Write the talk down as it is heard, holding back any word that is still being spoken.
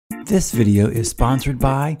This video is sponsored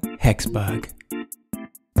by HexBug.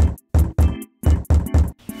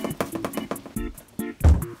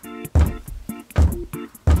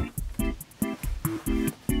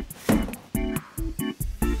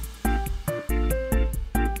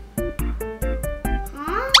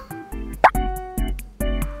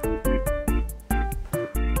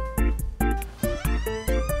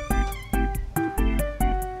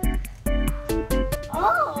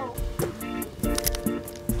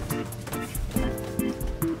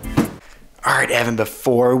 All right, Evan,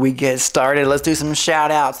 before we get started, let's do some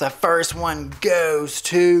shout outs. The first one goes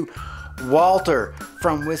to Walter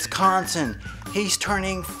from Wisconsin. He's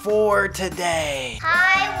turning 4 today.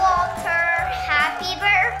 Hi, Walter. Happy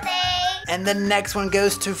birthday. And the next one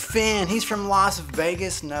goes to Finn. He's from Las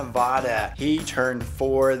Vegas, Nevada. He turned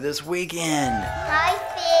 4 this weekend. Hi,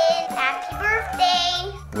 Finn. Happy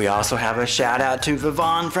birthday. We also have a shout out to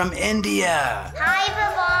Vivon from India. Hi, Vivon.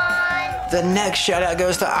 The next shout out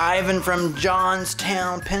goes to Ivan from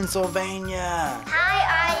Johnstown, Pennsylvania.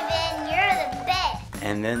 Hi, Ivan. You're the best.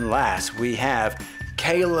 And then last, we have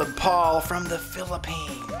Caleb Paul from the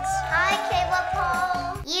Philippines. Hi, Caleb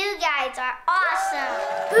Paul. You guys are awesome.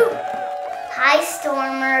 Ooh. Hi,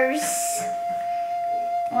 Stormers.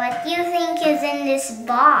 What do you think is in this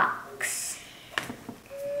box?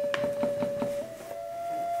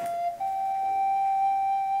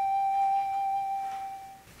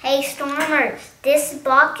 Hey, Stormers. This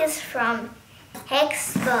box is from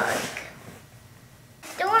HexBug.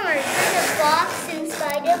 Stormers, there's a box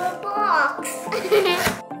inside of a box.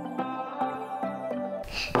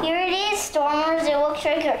 Here it is, Stormers. It looks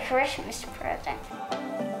like a Christmas present.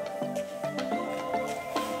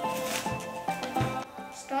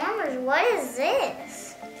 Stormers, what is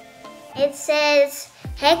this? It says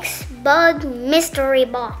HexBug Mystery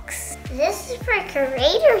Box. This is for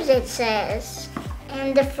creators, it says.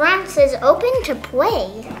 And the front says open to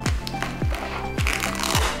play.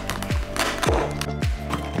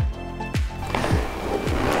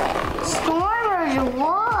 Stormers,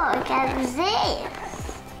 look at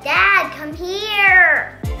this. Dad, come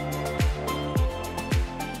here.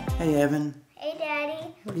 Hey, Evan. Hey,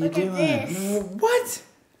 Daddy. What are you look doing? At this. What?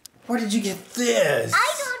 Where did you get this?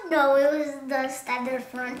 I don't know. It was just at the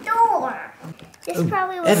front door. This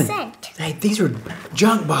probably was Evan, sent. Hey, these are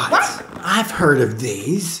junkbots. What? I've heard of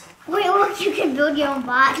these. Wait, look, you can build your own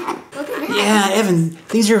bot. Look at that. Yeah, Evan,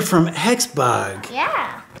 these are from HexBug.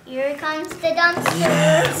 Yeah. Here comes the dumpster.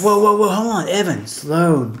 Yeah. Whoa, hold on. Evan,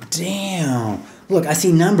 slow down. Look, I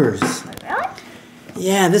see numbers. Really?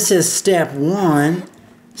 Yeah, this is step 1,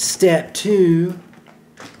 step 2,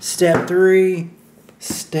 step 3,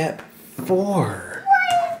 step 4.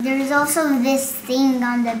 What? There's also this thing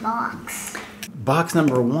on the box. Box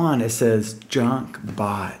number 1, it says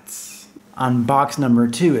junkbots. On box number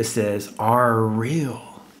 2, it says are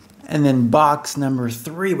real. And then box number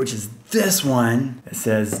 3, which is this one, it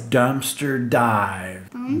says dumpster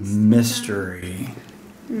dive mystery.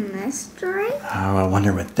 Mystery? Oh, I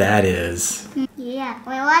wonder what that is. Yeah.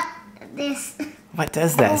 Wait, what? This. What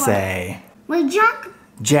does that say? Wait,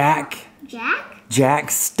 Jack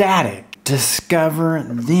static. Discover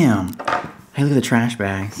them. Hey, look at the trash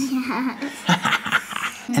bags.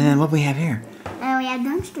 And then what do we have here? Oh, we have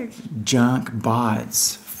dumpsters. Junk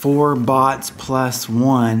bots. 4 bots plus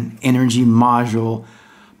 1 energy module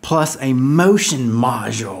plus a motion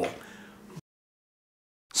module.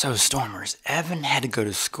 So, Stormers, Evan had to go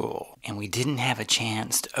to school, and we didn't have a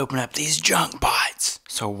chance to open up these junk bots.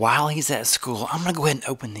 So while he's at school, I'm gonna go ahead and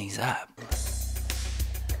open these up.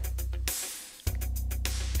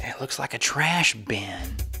 It looks like a trash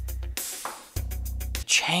bin.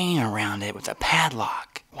 Chain around it with a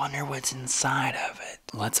padlock. Wonder what's inside of it.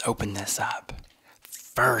 Let's open this up.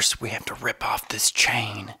 First, we have to rip off this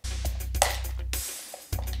chain.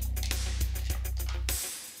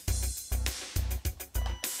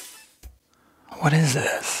 What is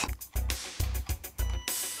this?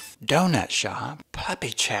 Donut shop, puppy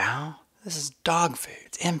chow. This is dog food.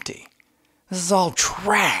 It's empty. This is all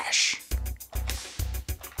trash.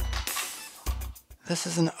 This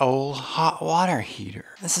is an old hot water heater.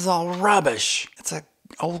 This is all rubbish. It's an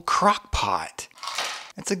old crock pot.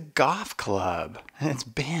 It's a golf club, and it's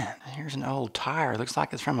bent. Here's an old tire. Looks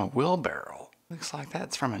like it's from a wheelbarrow. Looks like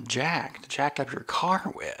that's from a jack to jack up your car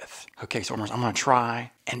with. Okay, Stormers, I'm gonna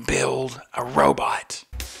try and build a robot.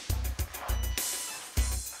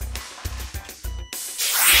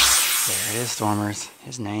 There it is, Stormers.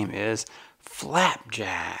 His name is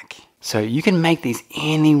FlapJack. So you can make these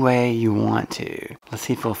any way you want to. Let's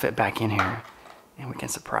see if it'll fit back in here. And we can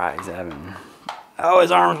surprise Evan. Oh,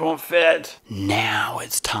 his arms won't fit. Now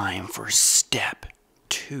it's time for step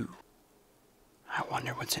 2. I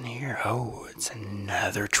wonder what's in here. Oh, it's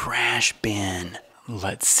another trash bin.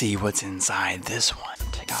 Let's see what's inside this one.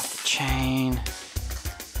 Take off the chain.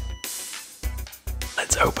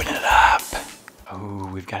 Let's open it up. Oh,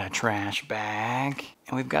 we've got a trash bag.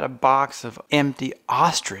 And we've got a box of empty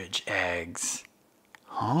ostrich eggs.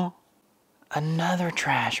 Huh? Another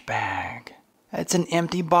trash bag. It's an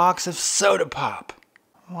empty box of soda pop.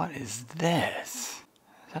 What is this?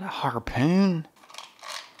 Is that a harpoon?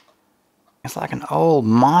 It's like an old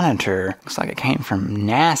monitor. Looks like it came from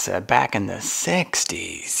NASA back in the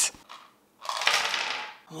 60s.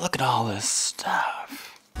 Look at all this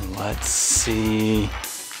stuff. Let's see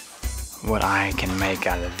what I can make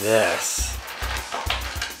out of this.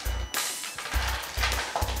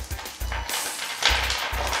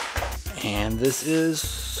 And this is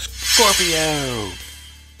Scorpio.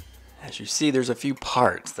 As you see, there's a few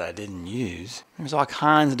parts that I didn't use. There's all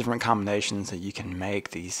kinds of different combinations that you can make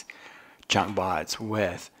these junk bots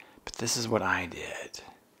with, but this is what I did.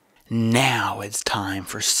 Now it's time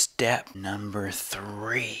for step number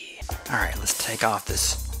 3. All right, let's take off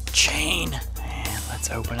this chain and let's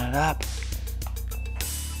open it up.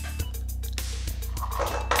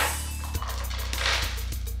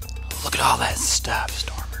 Look at all that stuff,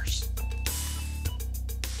 Stormers.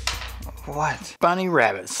 What? Bunny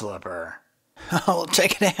rabbit slipper. Oh,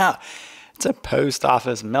 check it out. It's a post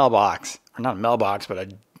office mailbox. Or not a mailbox, but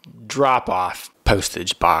a drop-off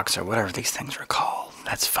postage box or whatever these things are called.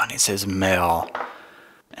 That's funny. It says mail.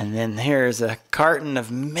 And then here's a carton of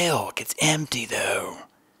milk. It's empty, though.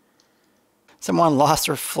 Someone lost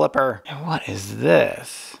their flipper. And what is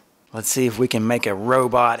this? Let's see if we can make a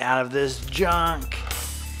robot out of this junk.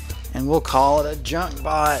 And we'll call it a junk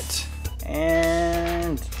bot.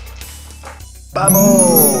 And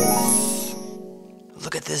Bubbles!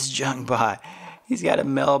 Look at this junk bot. He's got a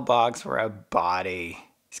mailbox for a body.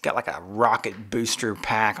 He's got like a rocket booster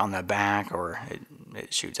pack on the back, or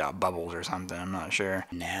it shoots out bubbles or something, I'm not sure.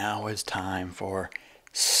 Now it's time for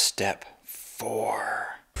step 4.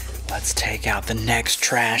 Let's take out the next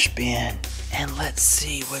trash bin and let's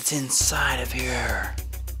see what's inside of here.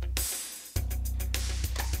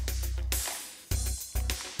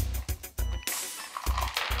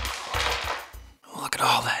 Look at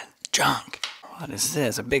all that junk. What is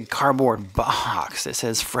this? A big cardboard box that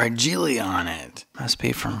says Fragile on it. Must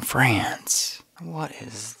be from France. What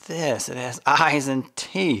is this? It has eyes and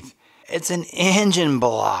teeth. It's an engine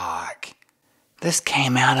block. This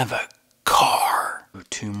came out of a car.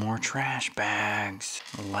 2 more trash bags.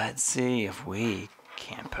 Let's see if we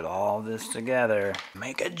can put all this together.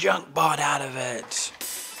 Make a junk bot out of it.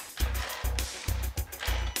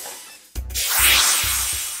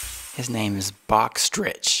 His name is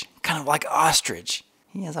Boxstritch, kind of like ostrich.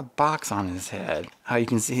 He has a box on his head. Oh, you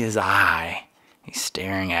can see his eye. He's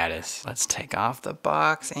staring at us. Let's take off the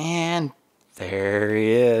box and there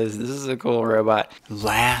he is. This is a cool robot.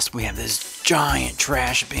 Last, we have this giant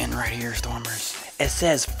trash bin right here, Stormers. It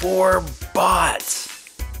says 4 bots.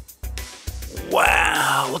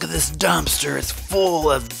 Wow, look at this dumpster. It's full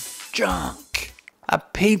of junk. A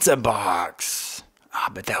pizza box. I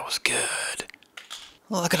bet that was good.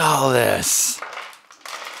 Look at all this.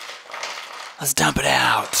 Let's dump it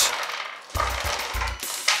out.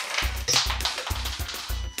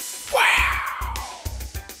 Wow.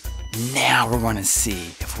 Now we're going to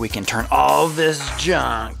see if we can turn all this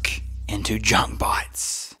junk into junk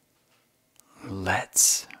bots.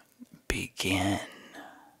 Let's begin.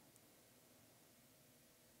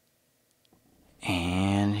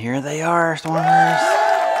 And here they are, Stormers.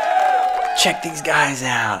 Check these guys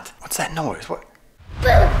out. What's that noise? What?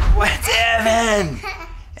 What's Evan?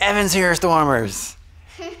 Evan's here, Stormers.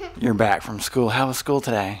 You're back from school. How was school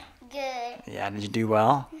today? Good. Yeah, did you do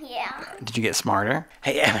well? Yeah. Did you get smarter?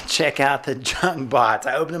 Hey, Evan, check out the junk bots.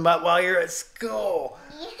 I opened them up while you're at school.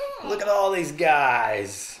 Yeah. Look at all these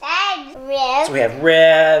guys. That's Rev. So we have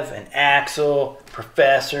Rev and Axel,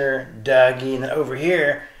 Proffesor, Dougie, and then over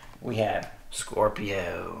here we have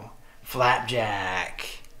Scorpio,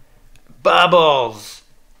 FlapJack, Bubbles,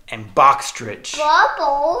 and Boxstritch.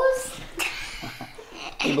 Bubbles.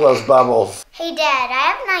 He blows bubbles. Hey, Dad,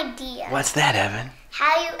 I have an idea. What's that, Evan?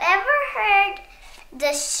 Have you ever heard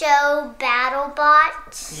the show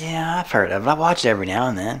BattleBots? Yeah, I've heard of it. I watch it every now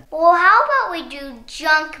and then. Well, how about we do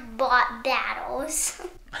junk bot battles?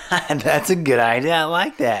 That's a good idea. I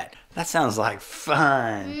like that. That sounds like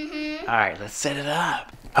fun. Mm-hmm. All right, let's set it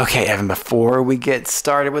up. Okay, Evan, before we get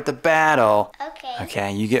started with the battle.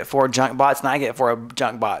 Okay, you get 4 junk bots and I get 4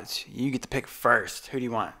 junk bots. You get to pick first. Who do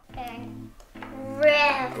you want?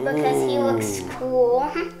 Rev because he looks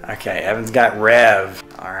cool. Okay, Evan's got Rev.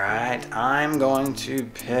 All right, I'm going to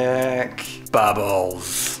pick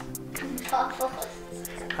Bubbles. Bubbles.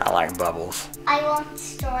 I like Bubbles. I want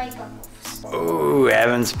story bubbles. Ooh,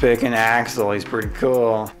 Evan's picking Axel. He's pretty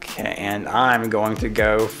cool. Okay, and I'm going to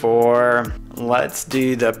go for, let's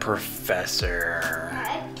do the Proffesor.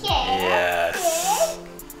 Okay. Yes.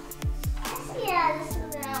 Okay. Yeah, this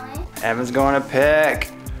is really. Evan's going to pick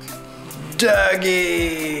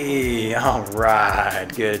Dougie. All right,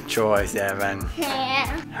 good choice, Evan.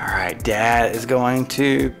 Yeah. All right, Dad is going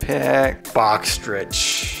to pick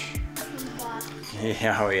Boxstritch.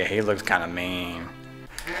 Yeah, oh yeah, he looks kind of mean.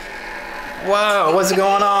 Whoa, what's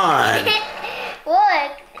going on?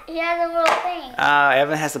 Look, he has a little thing.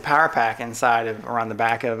 Evan has the power pack inside of, around the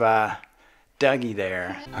back of Dougie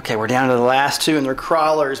there. Okay, we're down to the last two and they're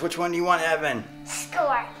crawlers. Which one do you want, Evan?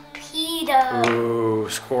 Scorpio. Ooh,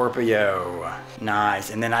 Scorpio. Nice.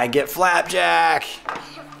 And then I get FlapJack.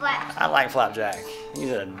 I like FlapJack.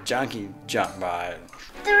 He's a junky junkbot.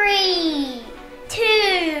 3,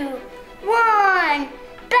 2, 1,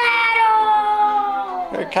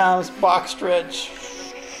 battle! Here comes Boxstritch.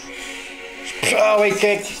 Oh, he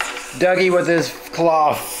kicked Dougie with his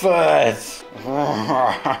claw foot.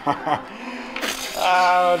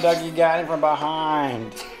 Oh, Dougie got him from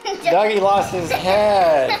behind. Dougie lost his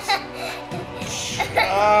head.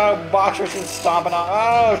 Oh, Boxstritch is stomping on.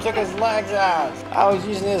 Oh, took his legs out. I was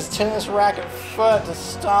using his tennis racket foot to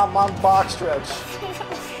stomp on Boxstritch.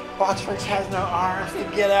 Boxstritch has no arms to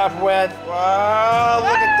get up with. Whoa,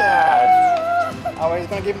 look at that. Oh, he's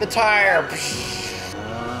gonna give him the tire.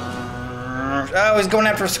 Oh, he's going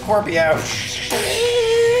after Scorpio.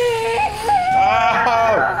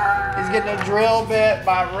 Oh, he's getting a drill bit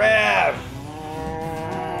by Rev.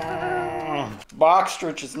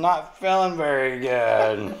 Boxstritch is not feeling very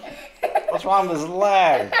good. What's wrong with his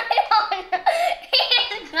leg?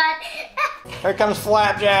 Here comes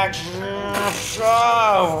FlapJack.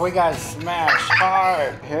 Oh, we got smashed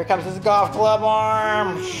hard. Here comes his golf club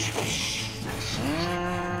arm.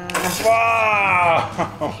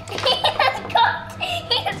 Whoa!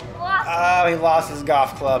 Oh, he lost his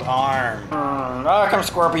golf club arm. Oh, here comes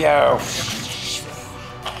Scorpio.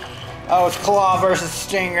 Oh, it's Claw versus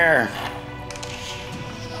Stinger.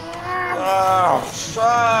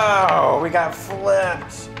 Oh, we got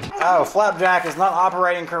flipped. Oh, FlapJack is not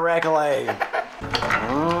operating correctly.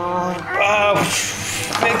 Oh,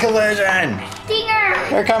 big collision. Stinger.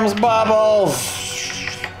 Here comes Bubbles.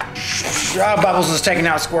 Oh, Bubbles is taking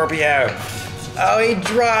out Scorpio. Oh, he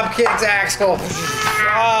drop kicks Axel.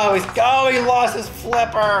 Oh, he lost his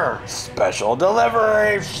flipper. Special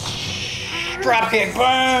delivery. Drop kick,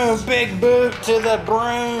 boom, big boot to the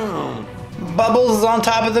broom. Bubbles is on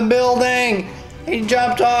top of the building. He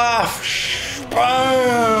jumped off. Boom,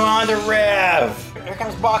 onto Rev. Here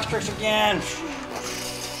comes Boxstritch again.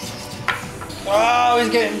 Oh, he's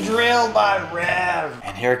getting drilled by Rev.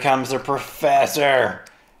 And here comes the Proffesor.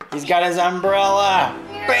 He's got his umbrella.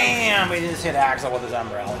 Bam! We just hit Axel with his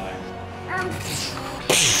umbrella.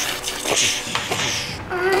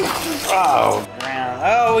 Oh, ground.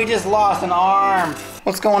 Oh, we just lost an arm.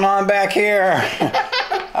 What's going on back here?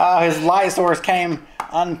 Oh, his light source came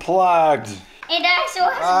unplugged. And Axel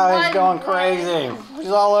has oh, one he's going leg. crazy.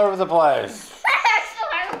 He's all over the place. Axel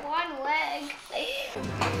has one leg.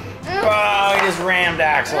 Oh, he just rammed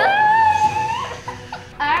Axel.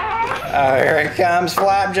 Oh, here it comes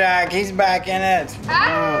FlapJack. He's back in it.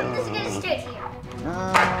 I'm just gonna stay here.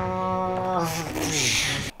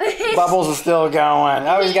 Bubbles is still going.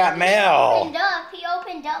 Oh, he's got mail. He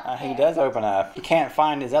opened up. He does open up. He can't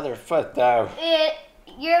find his other foot though.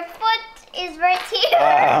 Your foot is right here.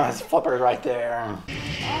 Oh, his flipper's right there.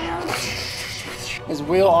 His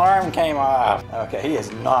wheel arm came off. Okay, he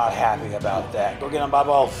is not happy about that. Go get him,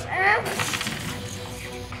 Bubbles.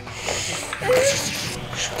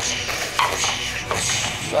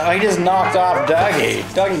 Oh, he just knocked off Dougie.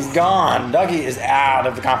 Dougie's gone. Dougie is out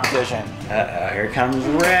of the competition. Uh-oh, here comes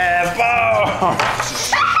Rev. Oh!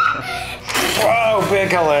 Whoa, big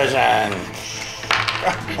collision.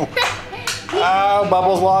 Oh,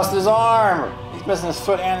 Bubbles lost his arm. He's missing his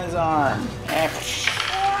foot and his arm. And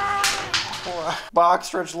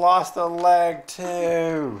Boxstritch lost a leg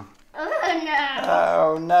too. Oh no.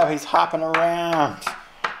 Oh no, he's hopping around.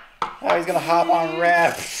 Oh, he's gonna hop on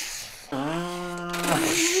Rev.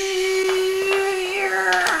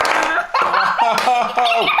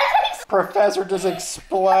 Oh, Proffesor just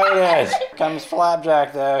exploded. Comes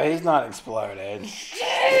FlapJack though. He's not exploded.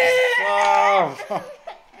 Oh.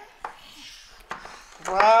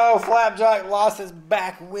 Whoa, FlapJack lost his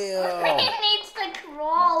back wheel. He needs to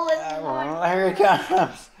wrong with one. Here he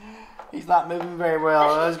comes. He's not moving very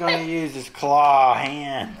well. I was going to use his claw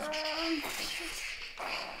hand.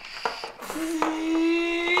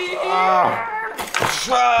 Oh,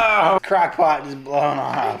 crockpot just blown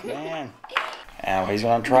off, man. Now he's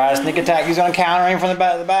going to try a sneak attack. He's going to counter him from the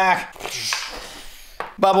back.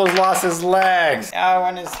 Bubbles lost his legs. Oh,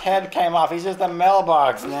 and his head came off. He's just a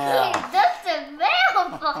mailbox now. He's just a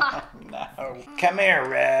mailbox. No. Come here,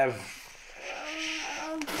 Rev.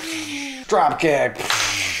 Drop kick.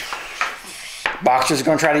 Boxer's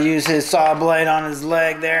going to try to use his saw blade on his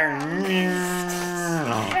leg there.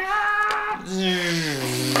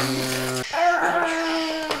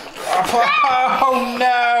 Oh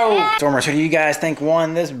no! Stormers, who do you guys think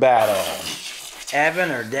won this battle?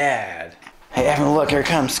 Evan or Dad? Hey Evan, look, here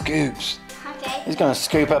comes Scoops. Okay. He's gonna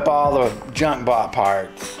scoop up all the junk bot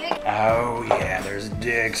parts. Oh yeah, there's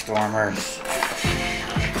Dig, Stormers.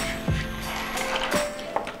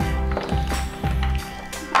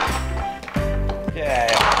 Okay,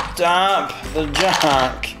 dump the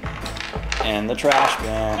junk in the trash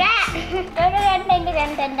bin.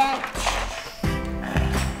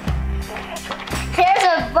 There's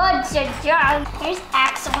a bunch of junk. Here's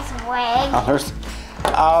Axel's leg.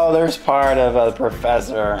 Oh, there's part of a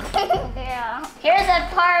Proffesor. Yeah. Here's a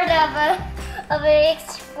part of an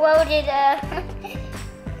exploded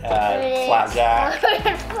FlapJack.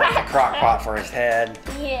 Crock pot for his head.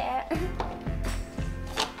 Yeah.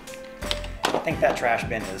 I think that trash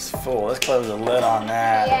bin is full. Let's close the lid on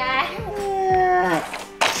that. Yeah.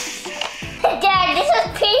 Dad, this is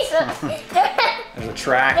pizza. There's a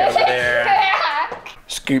track over there.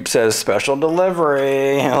 Scoop says special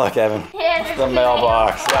delivery. Look, Evan. Yeah, The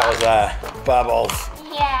mailbox. That was Bubbles.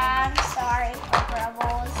 Yeah, I'm sorry for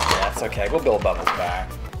Bubbles. Yeah, it's okay. We'll build Bubbles back.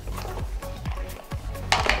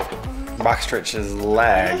 Boxstritch's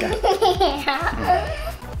leg. Yeah.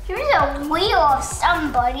 Here's a wheel of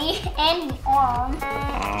somebody and arm. I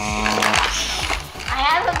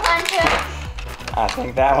have a bunch of... I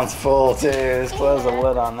think that one's full too. Let's close the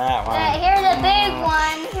lid on that one. Here's a big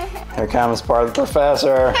one. Here comes part of the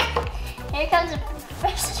Proffesor. Here comes the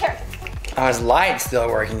Proffesor. Oh, his light's still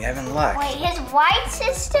working, Evan. Look. Wait, his whites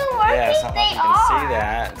is still working? Yeah, so They you are. can see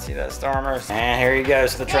that. See that, Stormers? And here he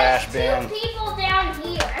goes to the trash bin. There's 2 people down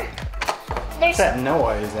here. What's that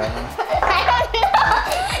noise, Evan? I don't know.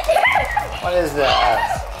 What is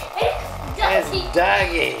that? It's Dougie.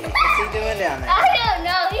 Dougie. What's he doing down there? I don't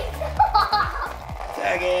know.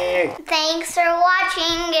 Dougie. Thanks for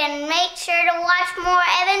watching and make sure to watch more